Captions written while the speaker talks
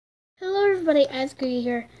everybody, iHazCookie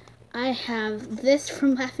here. I have this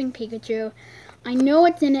from Laughing Pikachu. I know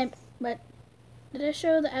it's in it, but did I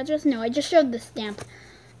show the address? No, I just showed the stamp.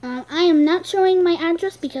 I am not showing my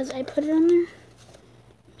address because I put it on there. Let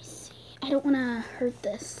me see. I don't want to hurt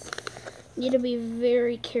this. Need to be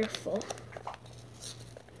very careful.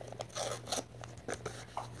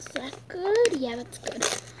 Is that good? Yeah, that's good.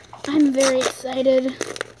 I'm very excited.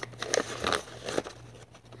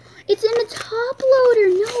 It's in a top loader.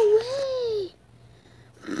 No way.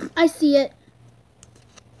 I see it.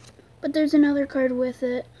 But there's another card with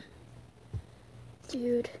it.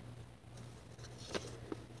 Dude.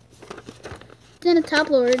 It's in a top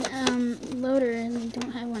loader and we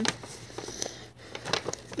don't have one.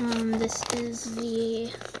 This is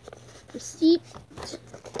the receipt.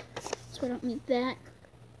 So I don't need that.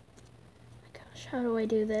 Oh my gosh, how do I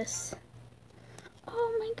do this?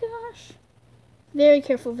 Oh my gosh. Very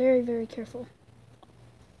careful, very, very careful.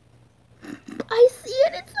 I see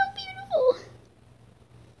it, it's so beautiful.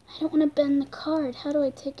 I don't want to bend the card. How do I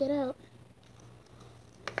take it out?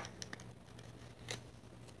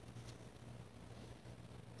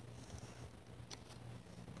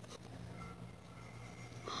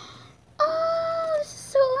 Oh, this is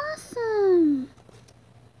so awesome.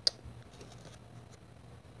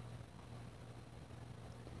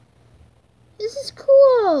 This is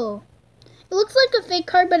cool. It looks like a fake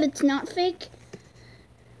card, but it's not fake.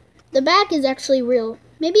 The back is actually real.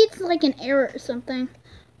 Maybe it's like an error or something.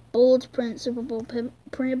 Bold print, Super Bowl print,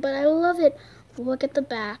 but I love it. Look at the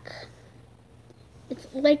back. It's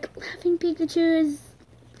like Laughing Pikachu's.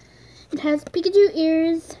 It has Pikachu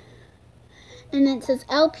ears, and then it says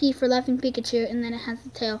LP for Laughing Pikachu, and then it has the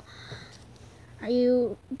tail. Are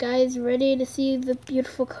you guys ready to see the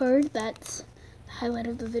beautiful card? That's the highlight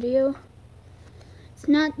of the video. It's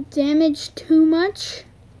not damaged too much,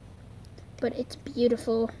 but it's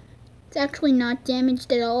beautiful. It's actually not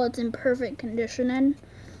damaged at all. It's in perfect condition.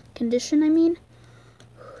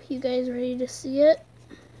 You guys ready to see it?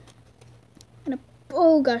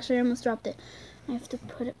 Oh gosh, I almost dropped it. I have to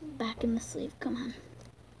put it back in the sleeve. Come on.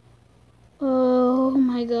 Oh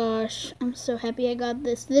my gosh, I'm so happy I got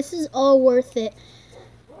this. This is all worth it.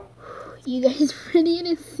 You guys ready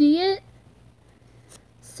to see it?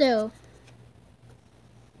 So,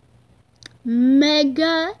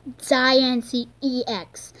 Mega Diancie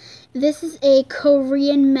EX. This is a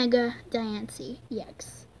Korean Mega Diancie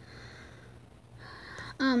EX.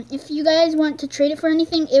 If you guys want to trade it for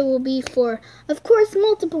anything, it will be for, of course,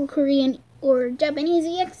 multiple Korean or Japanese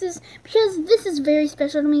EXs, because this is very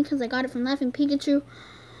special to me because I got it from Laughing Pikachu.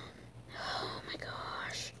 Oh my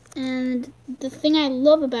gosh. And the thing I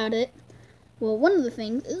love about it, well, one of the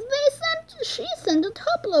things is she sent a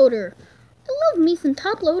top loader. I love me some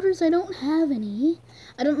top loaders. I don't have any.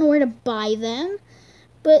 I don't know where to buy them.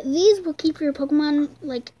 But these will keep your Pokemon,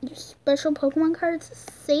 like your special Pokemon cards,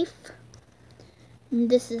 safe. And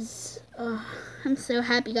this is, I'm so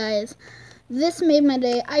happy, guys. This made my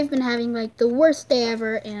day. I've been having like the worst day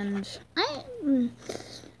ever, and I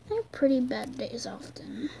have pretty bad days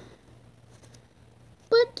often.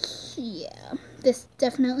 But yeah, this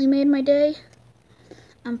definitely made my day.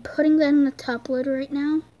 I'm putting that in the top loader right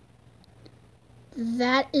now.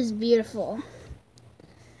 That is beautiful.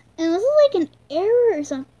 And this is like an error or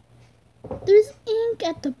something. There's ink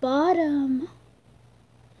at the bottom.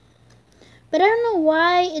 But I don't know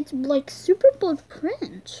why it's like super bold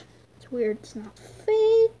print. It's weird, it's not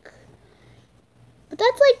fake. But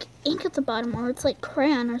that's like ink at the bottom, or it's like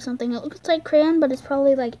crayon or something. It looks like crayon, but it's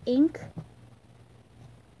probably like ink.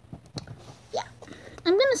 Yeah.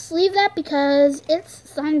 I'm gonna sleeve that because it's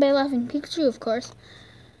signed by Laughing Pikachu, of course.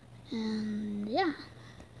 And yeah.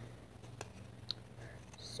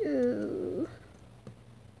 So,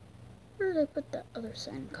 where did I put the other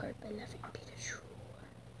signed card by Laughing Pikachu?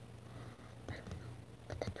 I don't know,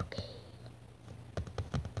 but that's okay.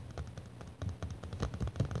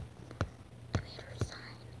 I made her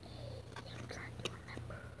sign I'm trying to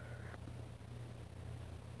remember.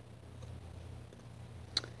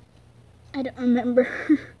 I don't remember.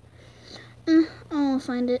 I'll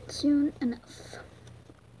find it soon enough.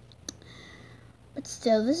 But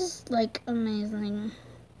still, this is like amazing.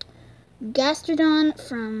 Gastrodon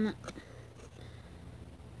from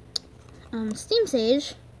Steam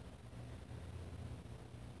Sage.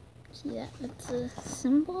 See that? That's a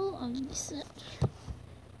symbol of the set.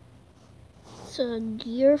 It's a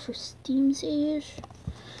gear for Steam Sage.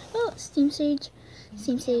 Oh, Steam Sage.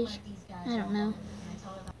 Steam Sage. I don't know.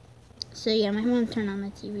 So yeah, my mom turned on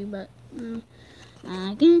the TV, but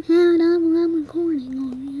I can't have it up when I'm recording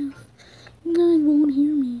on you. You guys won't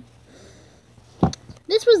hear me.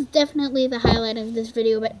 This was definitely the highlight of this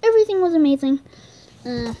video, but everything was amazing.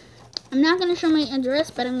 I'm not going to show my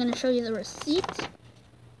address, but I'm going to show you the receipt.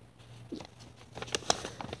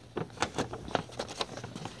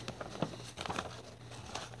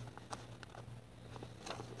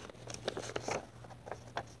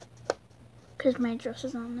 Because my address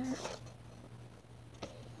is on there.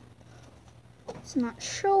 It's not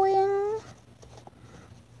showing.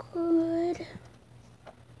 Good.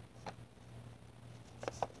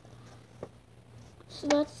 So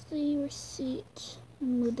that's the receipt.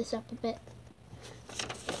 Move this up a bit.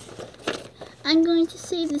 I'm going to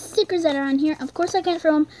save the stickers that are on here. Of course I can't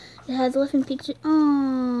show them. It has Laughing Pikachu.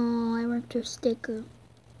 Oh, I ripped her sticker.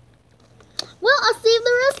 Well, I'll save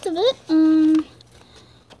the rest of it.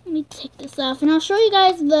 Let me take this off, and I'll show you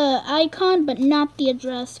guys the icon, but not the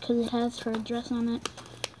address, because it has her address on it.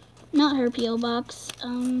 Not her P.O. box.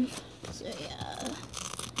 So yeah.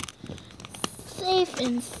 Safe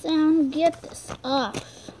and sound. Get this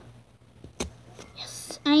off.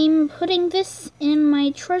 Yes, I'm putting this in my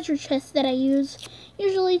treasure chest that I use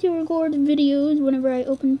usually to record videos whenever I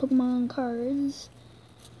open Pokemon cards.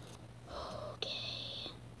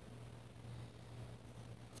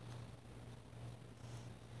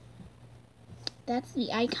 That's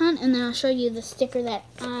the icon, and then I'll show you the sticker that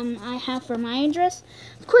I have for my address.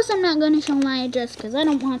 Of course, I'm not going to show my address because I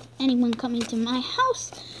don't want anyone coming to my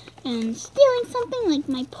house and stealing something like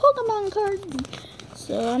my Pokemon card.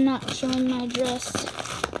 So I'm not showing my address.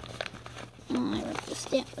 Oh, I ripped the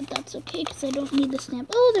stamp, but that's okay because I don't need the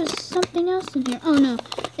stamp. Oh, there's something else in here. Oh no,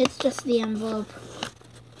 it's just the envelope.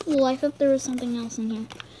 Oh, I thought there was something else in here.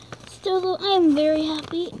 Still, though, I am very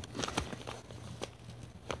happy.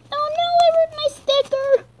 My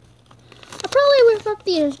sticker. I'll probably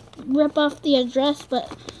rip off the address,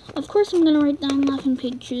 but of course I'm gonna write down Laughing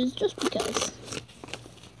Pikachu's just because.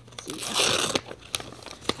 So, yeah.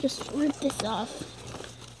 Just rip this off.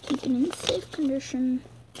 Keep it in safe condition.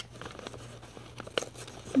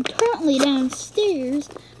 I'm currently downstairs.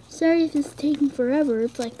 Sorry if it's taking forever.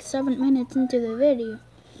 It's like 7 minutes into the video.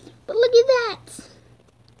 But look at that.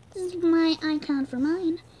 This is my icon for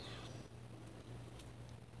mine.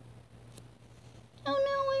 Oh no,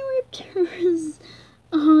 I ripped hers.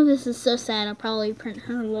 Oh, this is so sad. I'll probably print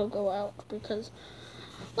her logo out because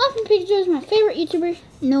Laughing Pikachu is my favorite YouTuber.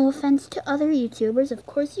 No offense to other YouTubers. Of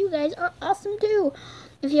course, you guys are awesome too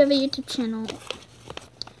if you have a YouTube channel.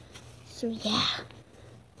 So yeah.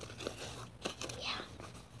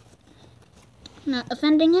 Not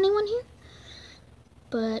offending anyone here.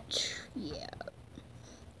 But yeah.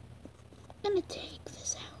 I'm gonna take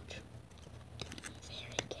this out.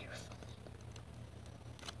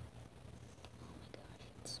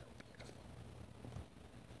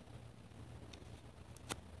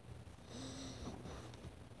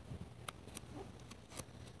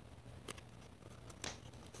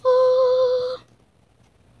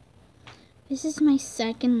 This is my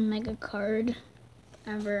second mega card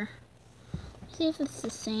ever. Let's see if it's the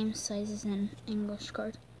same size as an English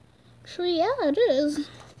card. Actually, yeah, it is.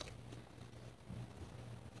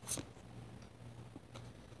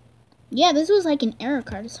 Yeah, this was like an error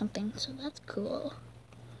card or something, so that's cool.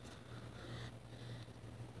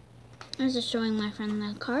 I was just showing my friend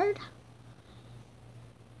that card.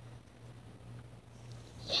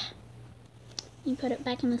 Yeah. You put it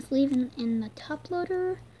back in the sleeve and in the top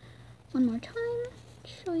loader. One more time,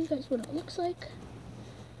 show you guys what it looks like.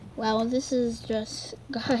 Wow, this is just,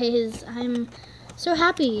 guys, I'm so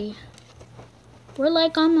happy. We're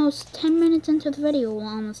like almost 10 minutes into the video, well,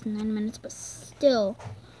 almost 9 minutes, but still.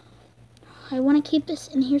 I want to keep this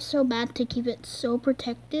in here so bad to keep it so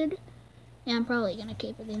protected. Yeah, I'm probably going to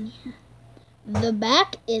keep it in here. The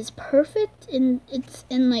back is perfect, and it's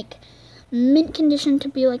in like mint condition to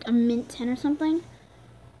be like a mint 10 or something.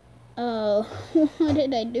 Oh, what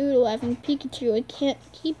did I do to Laughing Pikachu? I can't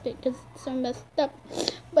keep it because it's so messed up.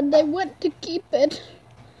 But I want to keep it.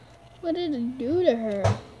 What did I do to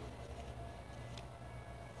her?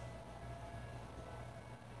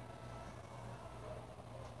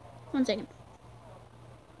 One second.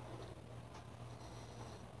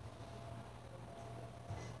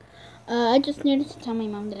 I just needed to tell my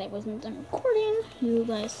mom that I wasn't done recording. You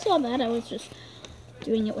guys saw that. I was just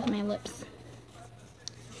doing it with my lips.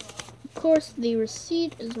 Of course, the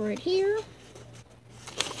receipt is right here.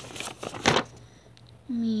 Let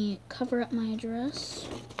me cover up my address.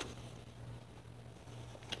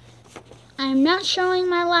 I'm not showing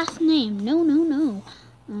my last name. No, no,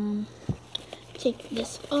 no. Take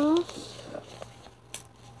this off.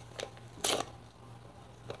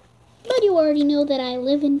 But you already know that I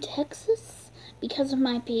live in Texas because of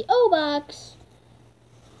my P.O. box.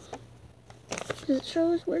 because it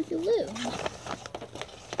shows where you live.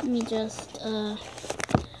 Let me just, I'm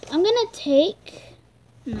gonna take,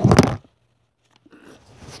 no.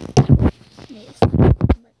 Yes, back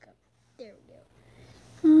up. There we go.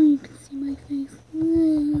 Oh, you can see my face.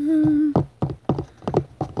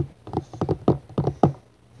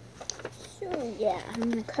 So, yeah, I'm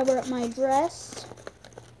gonna cover up my dress.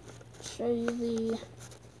 Show you the,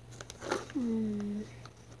 you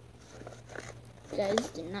guys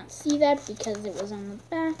did not see that because it was on the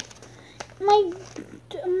back.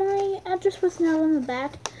 My address was not on the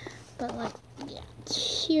back, but like, yeah,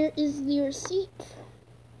 here is the receipt.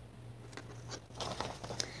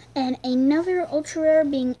 And another ultra rare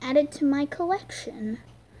being added to my collection.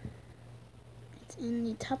 It's in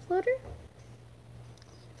the top loader.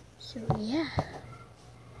 So yeah.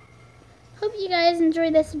 Hope you guys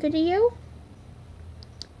enjoyed this video.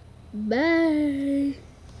 Bye.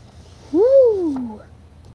 Woo!